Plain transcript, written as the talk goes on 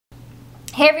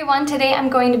Hey everyone, today I'm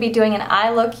going to be doing an eye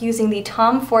look using the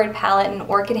Tom Ford palette in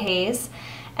Orchid Haze.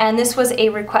 And this was a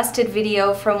requested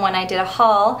video from when I did a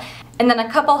haul. And then a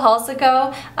couple hauls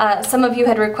ago, some of you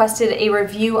had requested a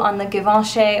review on the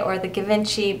Givenchy or the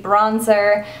Givenchy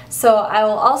bronzer. So I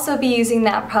will also be using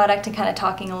that product and kind of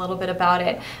talking a little bit about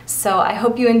it. So I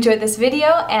hope you enjoyed this video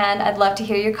and I'd love to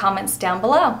hear your comments down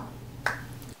below.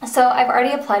 So I've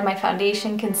already applied my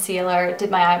foundation, concealer,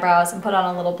 did my eyebrows, and put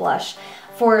on a little blush.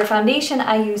 For foundation,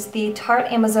 I used the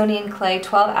Tarte Amazonian Clay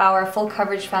 12-Hour Full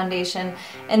Coverage Foundation,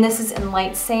 and this is in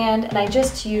light sand, and I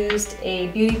just used a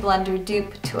Beauty Blender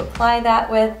dupe to apply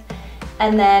that with.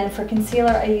 And then for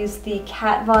concealer, I used the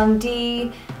Kat Von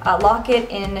D Lock-It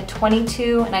in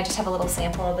 22, and I just have a little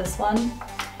sample of this one.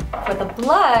 For the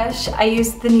blush, I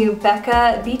used the new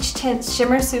Becca Beach Tint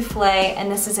Shimmer Souffle, and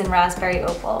this is in Raspberry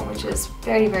Opal, which is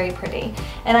very, very pretty.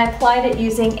 And I applied it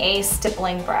using a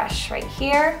stippling brush right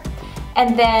here.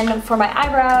 And then for my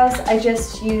eyebrows, I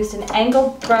just used an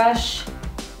angled brush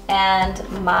and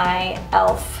my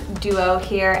e.l.f. duo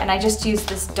here, and I just used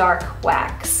this dark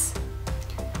wax.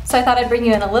 So I thought I'd bring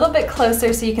you in a little bit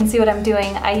closer so you can see what I'm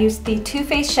doing. I used the Too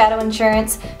Faced Shadow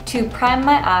Insurance to prime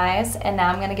my eyes, and now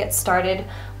I'm going to get started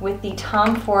with the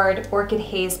Tom Ford Orchid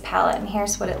Haze palette, and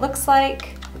here's what it looks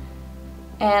like.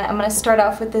 And I'm going to start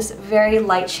off with this very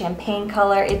light champagne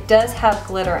color. It does have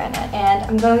glitter in it. And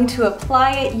I'm going to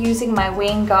apply it using my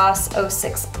Wayne Goss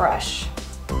 06 brush.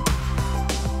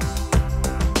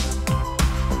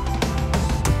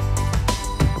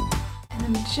 And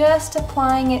I'm just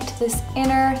applying it to this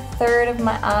inner third of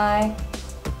my eye.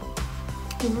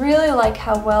 I really like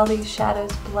how well these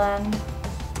shadows blend.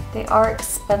 They are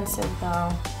expensive though,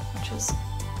 which is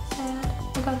sad.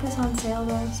 I got this on sale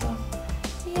though, so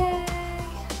yay!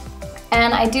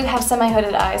 And I do have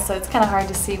semi-hooded eyes, so it's kind of hard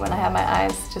to see when I have my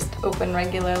eyes just open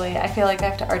regularly. I feel like I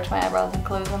have to arch my eyebrows and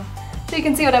close them so you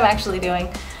can see what I'm actually doing.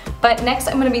 But next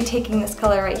I'm going to be taking this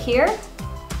color right here,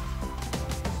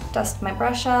 dust my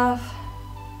brush off,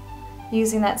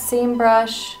 using that same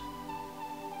brush,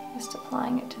 just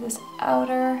applying it to this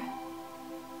outer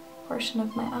portion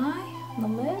of my eye,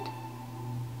 on the lid.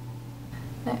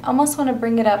 And I almost want to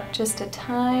bring it up just a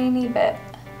tiny bit.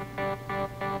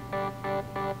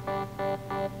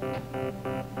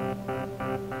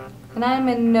 And I'm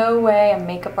in no way a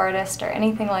makeup artist or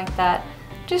anything like that.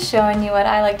 Just showing you what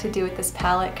I like to do with this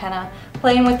palette, kind of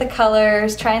playing with the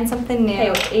colors, trying something new.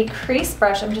 Okay, with a crease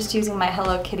brush, I'm just using my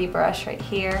Hello Kitty brush right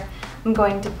here. I'm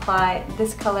going to apply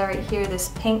this color right here, this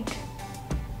pink.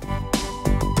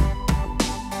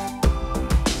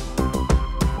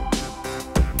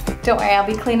 Don't worry, I'll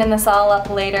be cleaning this all up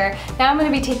later. Now I'm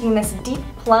going to be taking this deep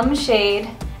plum shade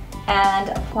and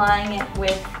applying it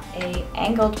with a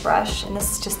angled brush, and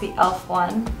this is just the e.l.f.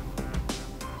 one.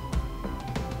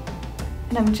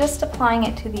 And I'm just applying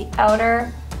it to the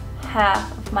outer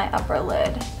half of my upper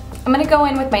lid. I'm going to go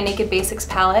in with my Naked Basics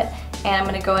palette, and I'm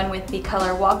going to go in with the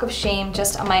color Walk of Shame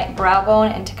just on my brow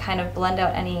bone and to kind of blend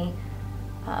out any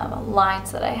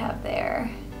lines that I have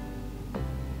there.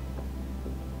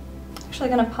 Actually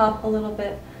going to pop a little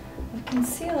bit of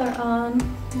concealer on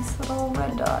this little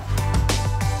red dot.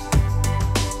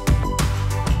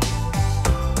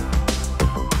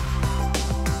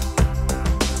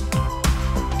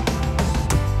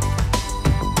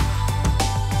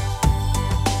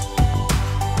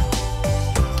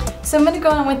 So I'm going to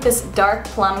go in with this dark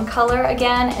plum color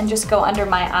again and just go under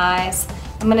my eyes.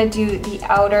 I'm going to do the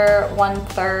outer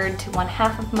 1/3 to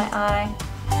 1/2 of my eye.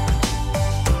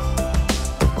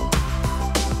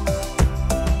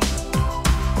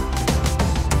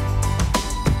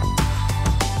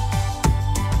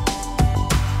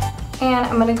 And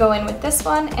I'm going to go in with this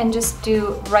one and just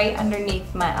do right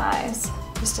underneath my eyes,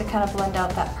 just to kind of blend out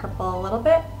that purple a little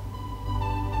bit.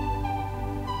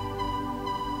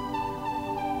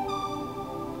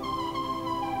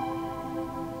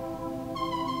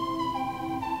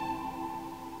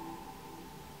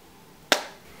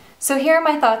 So here are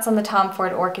my thoughts on the Tom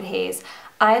Ford Orchid Haze.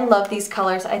 I love these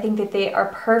colors. I think that they are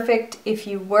perfect if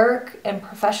you work in a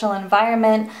professional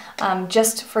environment,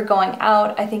 just for going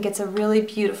out. I think it's a really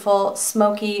beautiful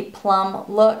smoky plum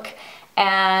look,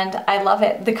 and I love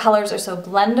it. The colors are so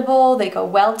blendable, they go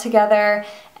well together,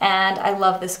 and I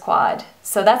love this quad.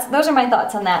 So those are my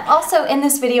thoughts on that. Also in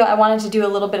this video I wanted to do a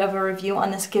little bit of a review on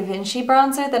this Givenchy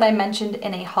bronzer that I mentioned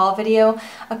in a haul video.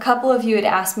 A couple of you had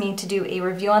asked me to do a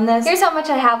review on this. Here's how much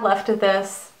I have left of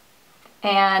this.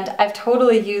 And I've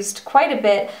totally used quite a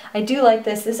bit. I do like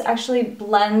this. This actually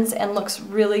blends and looks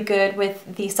really good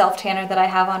with the self-tanner that I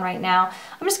have on right now.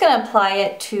 I'm just going to apply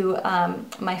it to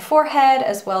my forehead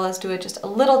as well as do just a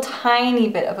little tiny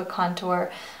bit of a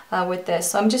contour with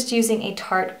this. So I'm just using a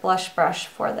Tarte blush brush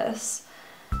for this.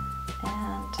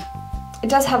 And it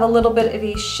does have a little bit of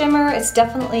a shimmer. It's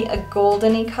definitely a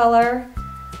goldeny color.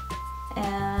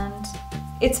 And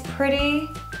it's pretty,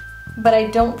 but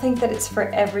I don't think that it's for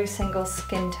every single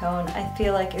skin tone. I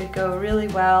feel like it would go really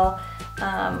well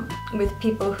with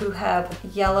people who have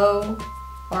yellow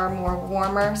or more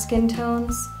warmer skin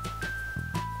tones.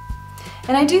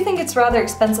 And I do think it's rather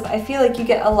expensive. I feel like you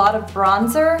get a lot of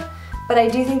bronzer, but I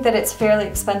do think that it's fairly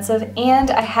expensive,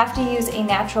 and I have to use a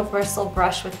natural bristle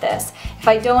brush with this. If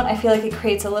I don't, I feel like it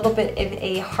creates a little bit of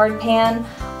a hard pan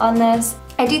on this.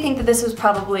 I do think that this was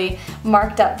probably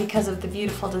marked up because of the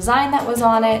beautiful design that was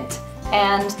on it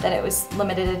and that it was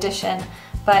limited edition.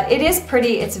 But it is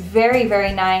pretty, it's very,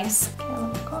 very nice. Okay,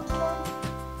 let me go up there.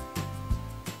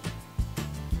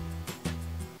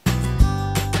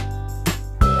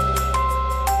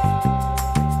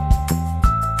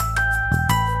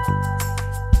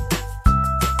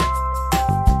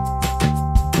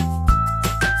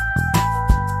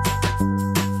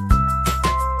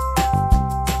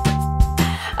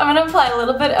 I'm going to apply a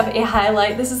little bit of a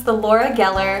highlight. This is the Laura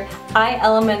Geller Eye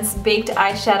Elements Baked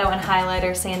Eyeshadow and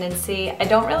Highlighter Sand and Sea. I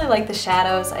don't really like the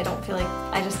shadows. I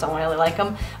just don't really like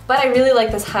them. But I really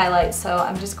like this highlight, so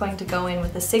I'm just going to go in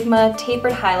with the Sigma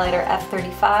Tapered Highlighter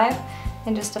F35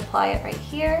 and just apply it right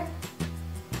here.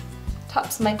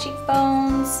 Tops of my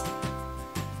cheekbones.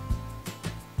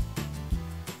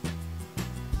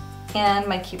 And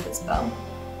my Cupid's bow.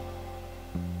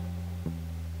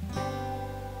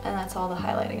 And that's all the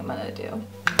highlighting I'm going to do.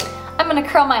 I'm going to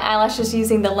curl my eyelashes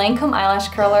using the Lancome eyelash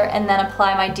curler and then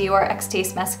apply my Dior X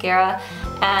Taste mascara.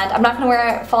 And I'm not going to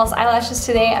wear false eyelashes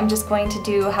today. I'm just going to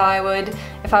do how I would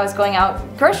if I was going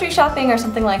out grocery shopping or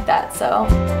something like that. So.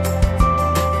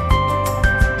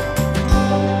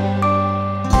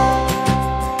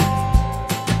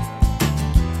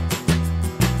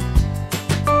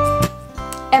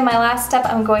 And my last step,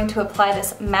 I'm going to apply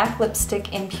this MAC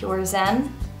lipstick in Pure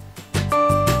Zen.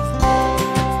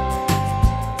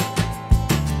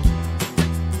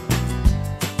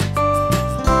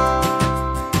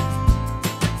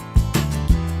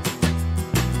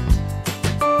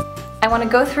 I want to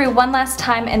go through one last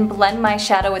time and blend my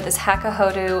shadow with this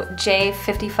Hakuhodo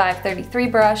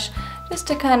J5533 brush just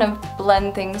to kind of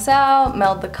blend things out,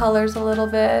 meld the colors a little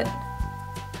bit.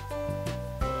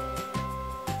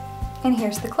 And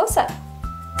here's the close-up.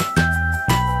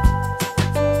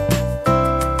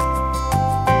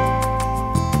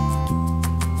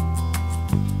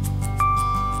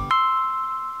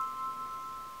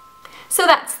 So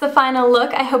that's the final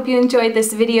look. I hope you enjoyed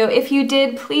this video. If you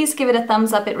did, please give it a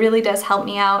thumbs up. It really does help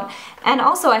me out. And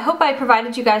also, I hope I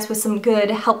provided you guys with some good,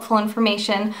 helpful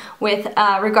information with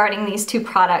regarding these two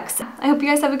products. I hope you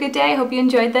guys have a good day. I hope you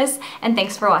enjoyed this, and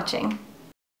thanks for watching.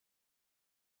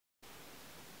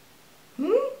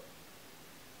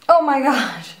 Oh my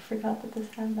gosh, I forgot that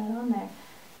this had that on there.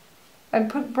 I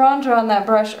put bronzer on that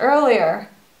brush earlier.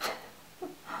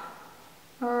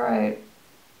 Alright.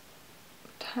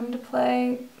 Time to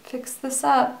play, fix this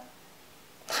up.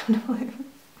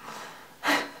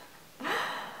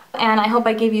 And I hope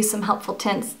I gave you some helpful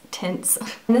tints.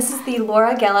 And this is the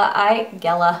Laura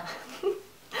Geller